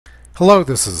Hello,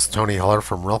 this is Tony Heller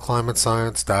from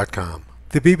RealClimateScience.com.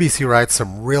 The BBC writes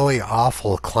some really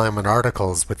awful climate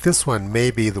articles, but this one may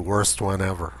be the worst one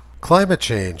ever. Climate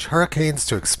change, hurricanes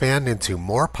to expand into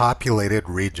more populated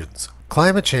regions.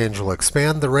 Climate change will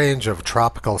expand the range of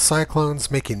tropical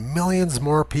cyclones, making millions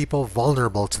more people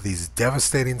vulnerable to these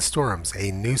devastating storms,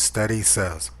 a new study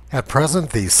says. At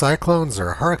present, these cyclones,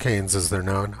 or hurricanes as they're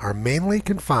known, are mainly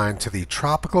confined to the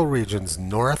tropical regions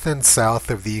north and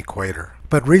south of the equator.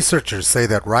 But researchers say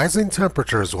that rising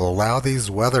temperatures will allow these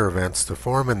weather events to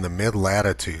form in the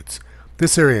mid-latitudes.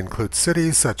 This area includes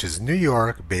cities such as New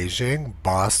York, Beijing,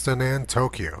 Boston, and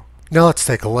Tokyo. Now let's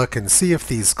take a look and see if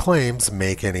these claims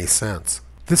make any sense.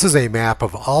 This is a map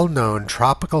of all known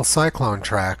tropical cyclone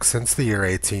tracks since the year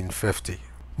 1850.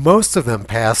 Most of them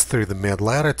pass through the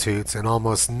mid-latitudes and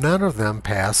almost none of them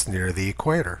pass near the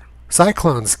equator.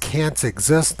 Cyclones can't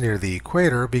exist near the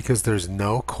equator because there's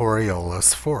no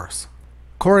Coriolis force.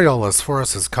 Coriolis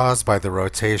force is caused by the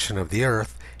rotation of the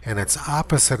Earth, and it's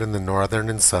opposite in the northern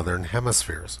and southern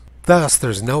hemispheres. Thus,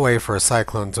 there's no way for a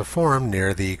cyclone to form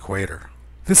near the equator.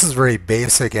 This is very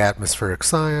basic atmospheric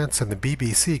science, and the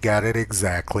BBC got it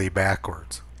exactly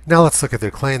backwards. Now let's look at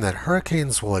their claim that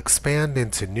hurricanes will expand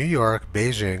into New York,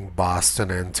 Beijing,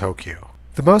 Boston, and Tokyo.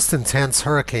 The most intense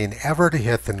hurricane ever to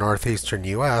hit the northeastern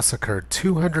U.S. occurred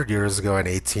 200 years ago in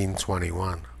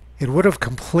 1821. It would have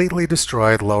completely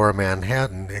destroyed lower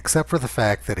Manhattan, except for the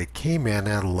fact that it came in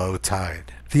at low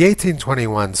tide. The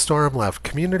 1821 storm left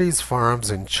communities, farms,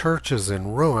 and churches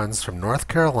in ruins from North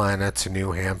Carolina to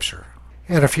New Hampshire.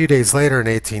 And a few days later in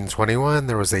 1821,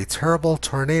 there was a terrible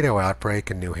tornado outbreak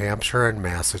in New Hampshire and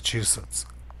Massachusetts.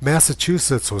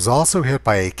 Massachusetts was also hit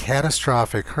by a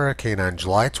catastrophic hurricane on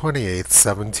July 28,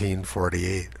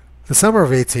 1748. The summer of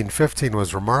 1815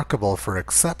 was remarkable for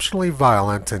exceptionally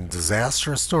violent and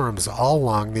disastrous storms all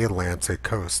along the Atlantic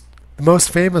coast. The most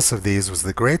famous of these was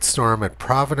the Great Storm at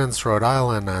Providence, Rhode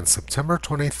Island on September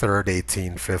 23,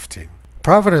 1815.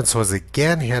 Providence was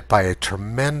again hit by a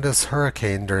tremendous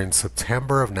hurricane during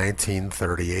September of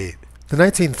 1938. The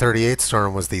 1938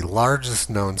 storm was the largest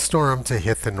known storm to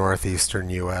hit the northeastern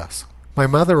U.S. My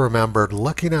mother remembered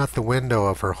looking out the window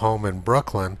of her home in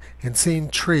Brooklyn and seeing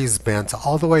trees bent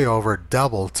all the way over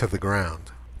double to the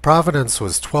ground. Providence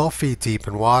was 12 feet deep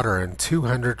in water and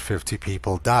 250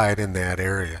 people died in that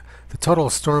area. The total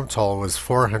storm toll was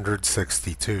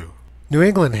 462. New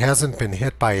England hasn't been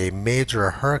hit by a major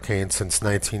hurricane since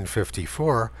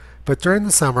 1954, but during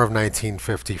the summer of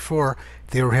 1954,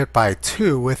 they were hit by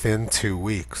two within 2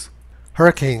 weeks.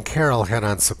 Hurricane Carol hit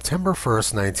on September 1,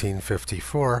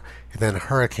 1954, and then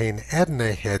Hurricane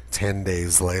Edna hit 10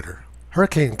 days later.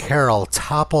 Hurricane Carol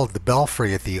toppled the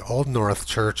belfry at the Old North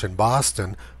Church in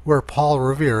Boston, where Paul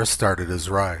Revere started his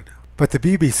ride. But the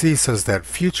BBC says that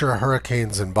future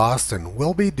hurricanes in Boston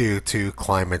will be due to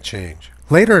climate change.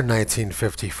 Later in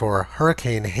 1954,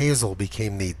 Hurricane Hazel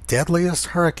became the deadliest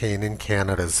hurricane in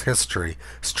Canada's history,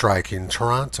 striking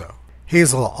Toronto.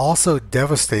 Hazel also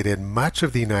devastated much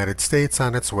of the United States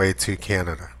on its way to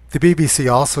Canada. The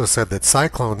BBC also said that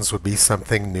cyclones would be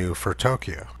something new for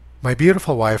Tokyo. My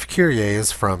beautiful wife Kyrie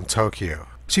is from Tokyo.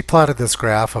 She plotted this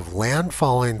graph of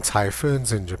landfalling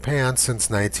typhoons in Japan since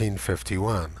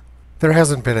 1951. There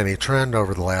hasn't been any trend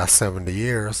over the last 70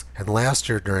 years, and last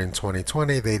year during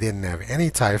 2020 they didn't have any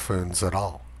typhoons at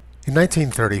all. In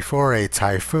 1934, a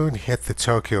typhoon hit the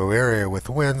Tokyo area with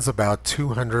winds about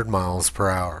 200 miles per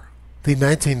hour. The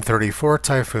 1934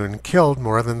 typhoon killed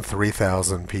more than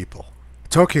 3,000 people.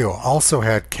 Tokyo also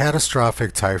had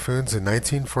catastrophic typhoons in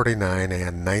 1949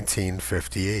 and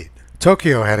 1958.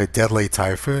 Tokyo had a deadly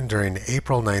typhoon during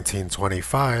April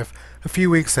 1925, a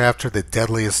few weeks after the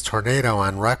deadliest tornado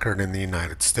on record in the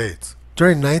United States.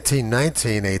 During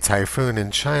 1919, a typhoon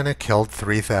in China killed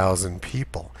 3,000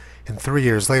 people. And 3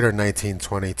 years later, in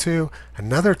 1922,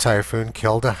 another typhoon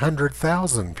killed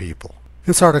 100,000 people.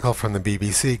 This article from the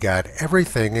BBC got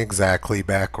everything exactly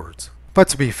backwards. But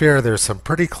to be fair, there's some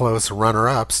pretty close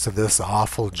runner-ups to this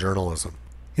awful journalism.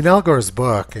 In Al Gore's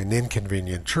book, An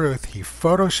Inconvenient Truth, he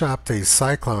photoshopped a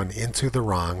cyclone into the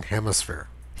wrong hemisphere.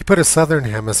 He put a southern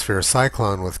hemisphere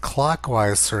cyclone with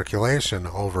clockwise circulation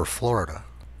over Florida.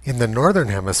 In the northern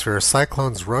hemisphere,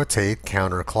 cyclones rotate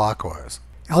counterclockwise.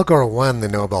 Al Gore won the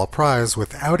Nobel Prize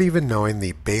without even knowing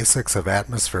the basics of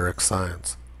atmospheric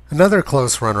science. Another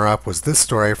close runner-up was this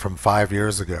story from 5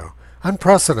 years ago.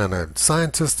 Unprecedented,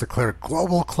 scientists declare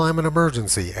global climate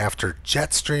emergency after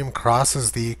jet stream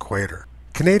crosses the equator.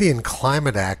 Canadian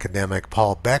climate academic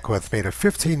Paul Beckwith made a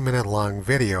 15-minute long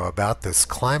video about this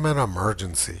climate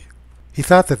emergency. He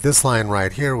thought that this line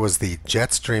right here was the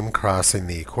jet stream crossing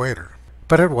the equator.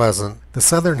 But it wasn't. The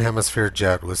southern hemisphere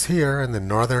jet was here and the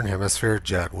northern hemisphere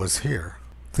jet was here.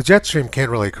 The jet stream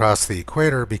can't really cross the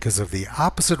equator because of the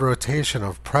opposite rotation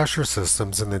of pressure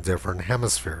systems in the different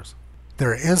hemispheres.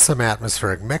 There is some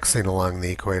atmospheric mixing along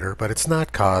the equator, but it's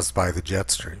not caused by the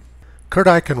jet stream. Kurt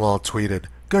Eichenwald tweeted,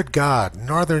 "Good God,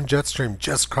 northern jet stream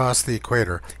just crossed the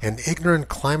equator, and ignorant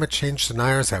climate change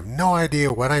deniers have no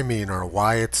idea what I mean or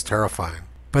why it's terrifying."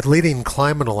 But leading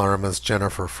climate alarmist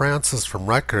Jennifer Francis from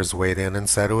Rutgers weighed in and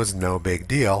said it was no big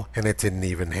deal, and it didn't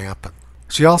even happen.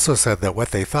 She also said that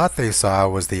what they thought they saw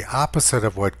was the opposite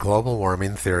of what global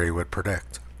warming theory would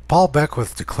predict. Paul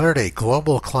Beckwith declared a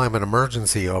global climate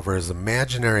emergency over his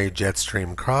imaginary jet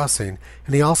stream crossing,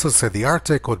 and he also said the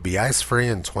Arctic would be ice-free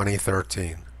in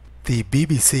 2013. The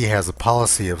BBC has a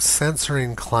policy of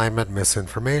censoring climate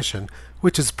misinformation,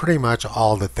 which is pretty much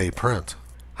all that they print.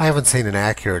 I haven't seen an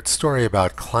accurate story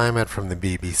about climate from the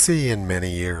BBC in many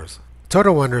years.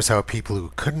 Toto wonders how people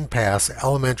who couldn't pass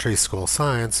elementary school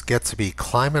science get to be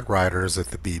climate writers at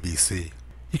the BBC.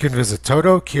 You can visit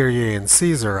Toto, Kyrie, and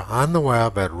Caesar on the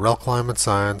web at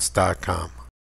realclimatescience.com.